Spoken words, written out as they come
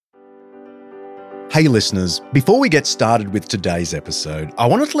Hey listeners, before we get started with today's episode, I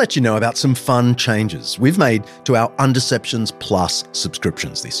wanted to let you know about some fun changes we've made to our Undeceptions Plus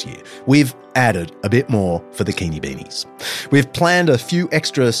subscriptions this year. We've added a bit more for the Keenie Beanies. We've planned a few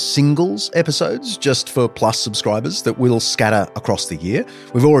extra singles episodes just for Plus subscribers that we'll scatter across the year.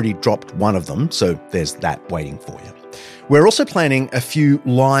 We've already dropped one of them, so there's that waiting for you. We're also planning a few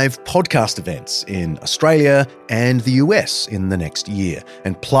live podcast events in Australia and the US in the next year.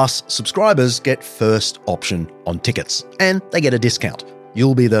 And Plus subscribers get first option on tickets, and they get a discount.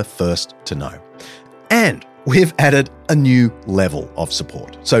 You'll be the first to know. And we've added a new level of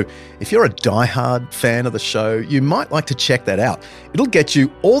support. So if you're a diehard fan of the show, you might like to check that out. It'll get you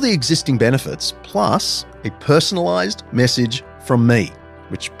all the existing benefits, plus a personalised message from me,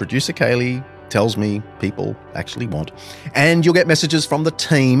 which producer Kaylee tells me people actually want. And you'll get messages from the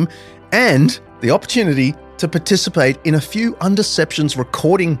team and the opportunity to participate in a few Undeceptions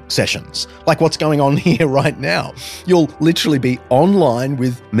recording sessions, like what's going on here right now. You'll literally be online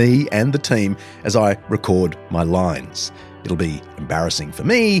with me and the team as I record my lines. It'll be embarrassing for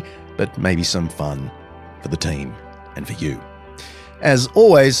me, but maybe some fun for the team and for you. As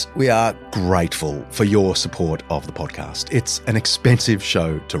always, we are grateful for your support of the podcast. It's an expensive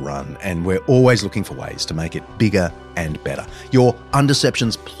show to run, and we're always looking for ways to make it bigger and better. Your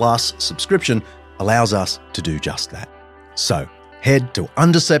Undeceptions Plus subscription allows us to do just that. So head to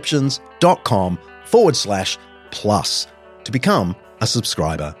undeceptions.com/plus to become a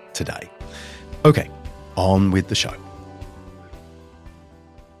subscriber today. Okay, on with the show.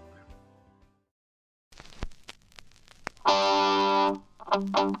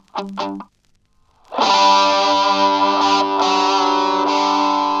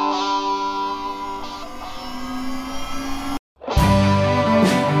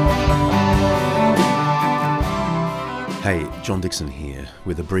 Hey, John Dixon here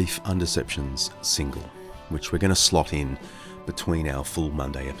with a brief Undeceptions single, which we're going to slot in between our full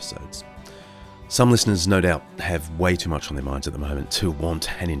Monday episodes. Some listeners no doubt have way too much on their minds at the moment to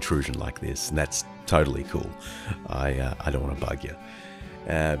want an intrusion like this, and that's totally cool. I don't want to bug you.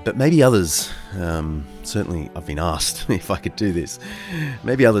 But maybe others, certainly I've been asked if I could do this,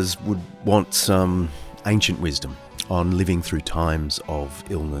 maybe others would want some ancient wisdom on living through times of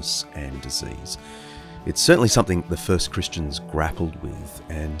illness and disease. It's certainly something the first Christians grappled with,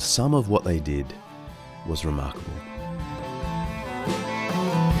 and some of what they did was remarkable.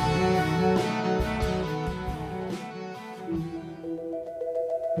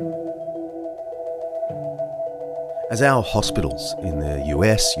 As our hospitals in the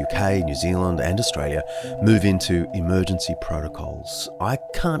US, UK, New Zealand and Australia move into emergency protocols, I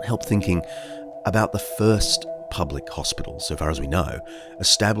can't help thinking about the first public hospital, so far as we know,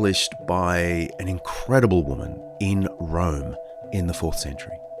 established by an incredible woman in Rome in the 4th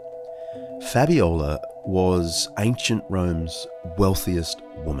century. Fabiola was ancient Rome's wealthiest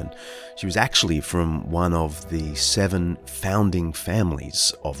woman. She was actually from one of the 7 founding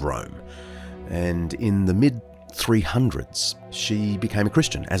families of Rome, and in the mid-300s, she became a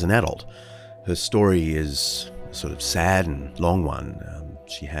Christian as an adult. Her story is a sort of sad and long one.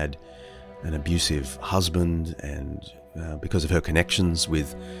 She had an abusive husband, and because of her connections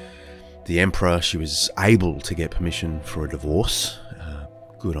with the emperor, she was able to get permission for a divorce.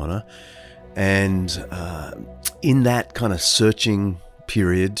 Good on her. And in that kind of searching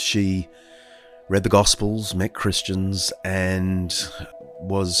period, she read the Gospels, met Christians, and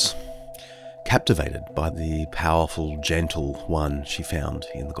was captivated by the powerful, gentle one she found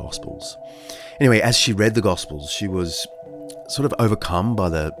in the Gospels. Anyway, as she read the Gospels, she was sort of overcome by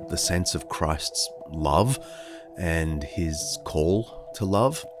the sense of Christ's love and his call to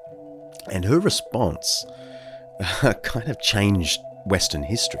love. And her response kind of changed Western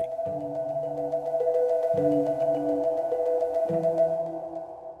history.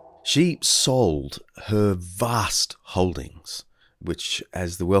 She sold her vast holdings, which,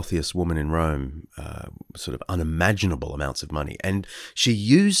 as the wealthiest woman in Rome, sort of unimaginable amounts of money. And she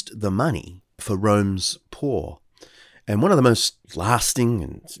used the money for Rome's poor. And one of the most lasting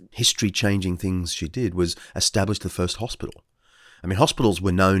and history-changing things she did was establish the first hospital. I mean, hospitals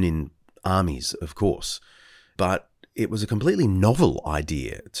were known in armies, of course, but it was a completely novel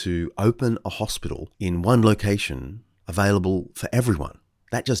idea to open a hospital in one location available for everyone.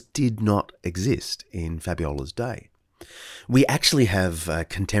 That just did not exist in Fabiola's day. We actually have a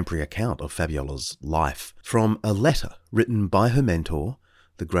contemporary account of Fabiola's life from a letter written by her mentor,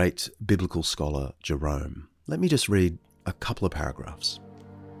 the great biblical scholar Jerome. Let me just read a couple of paragraphs.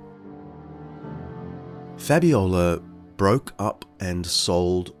 Fabiola broke up and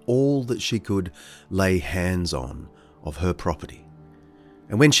sold all that she could lay hands on of her property.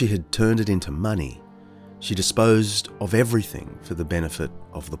 And when she had turned it into money, she disposed of everything for the benefit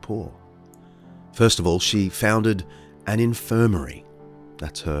of the poor. First of all, she founded an infirmary,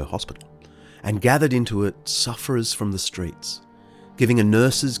 that's her hospital, and gathered into it sufferers from the streets, giving a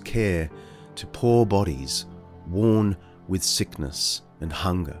nurse's care to poor bodies worn with sickness and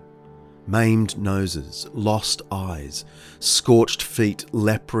hunger, maimed noses, lost eyes, scorched feet,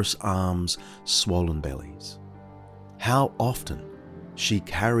 leprous arms, swollen bellies. How often she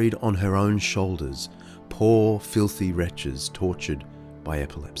carried on her own shoulders poor, filthy wretches tortured by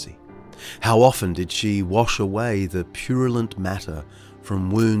epilepsy. How often did she wash away the purulent matter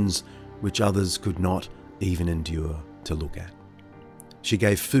from wounds which others could not even endure to look at. She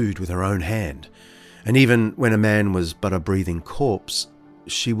gave food with her own hand, and even when a man was but a breathing corpse,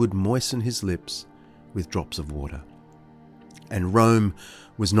 she would moisten his lips with drops of water. And Rome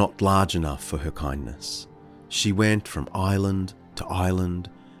was not large enough for her kindness. She went from island to island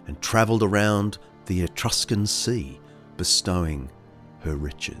and travelled around the Etruscan Sea, bestowing her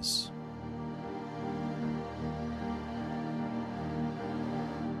riches.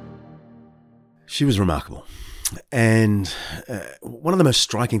 She was remarkable. And one of the most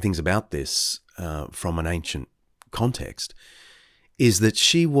striking things about this, from an ancient context, is that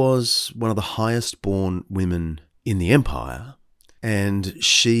she was one of the highest born women in the empire, and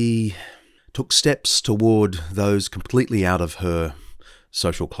she took steps toward those completely out of her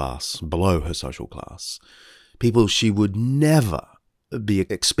social class, below her social class, people she would never be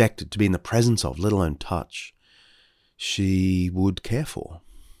expected to be in the presence of, let alone touch, she would care for.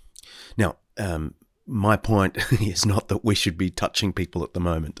 Now, my point is not that we should be touching people at the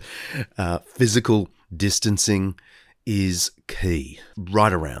moment. Physical distancing is key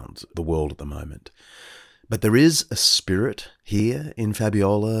right around the world at the moment. But there is a spirit here in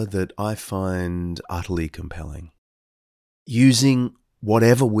Fabiola that I find utterly compelling. Using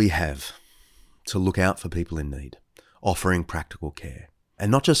whatever we have to look out for people in need, offering practical care.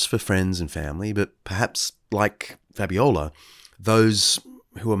 And not just for friends and family, but perhaps, like Fabiola, those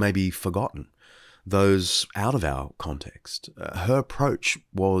who are maybe forgotten, those out of our context. Her approach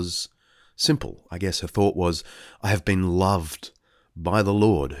was simple. I guess her thought was, I have been loved by the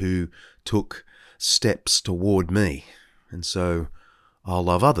Lord who took steps toward me, and so I'll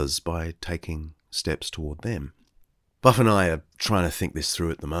love others by taking steps toward them. Buff and I are trying to think this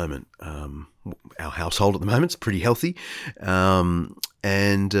through at the moment. Our household at the moment is pretty healthy, and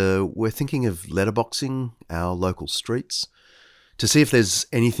we're thinking of letterboxing our local streets to see if there's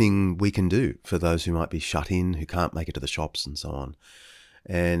anything we can do for those who might be shut in, who can't make it to the shops and so on.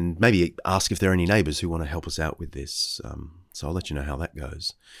 And maybe ask if there are any neighbours who want to help us out with this. So I'll let you know how that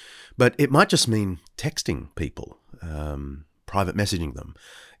goes. But it might just mean texting people, private messaging them,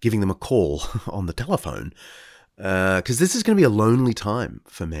 giving them a call on the telephone, because this is going to be a lonely time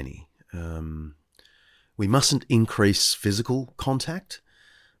for many. We mustn't increase physical contact,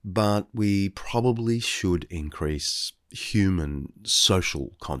 but we probably should increase human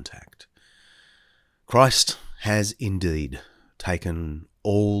social contact. Christ has indeed taken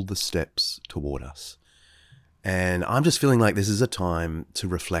all the steps toward us. And I'm just feeling like this is a time to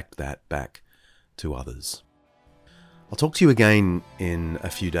reflect that back to others. I'll talk to you again in a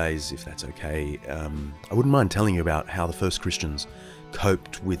few days, if that's okay. I wouldn't mind telling you about how the first Christians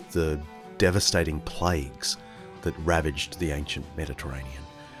coped with the devastating plagues that ravaged the ancient Mediterranean.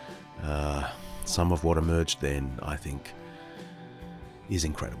 Some of what emerged then, I think, is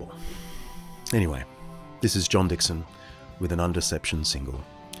incredible. Anyway, this is John Dixon with an Undeception single.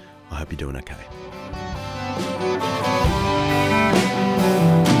 I hope you're doing okay.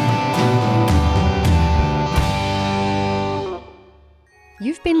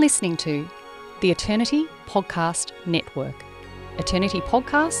 You've been listening to the Eternity Podcast Network,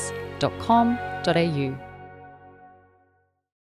 eternitypodcasts.com.au.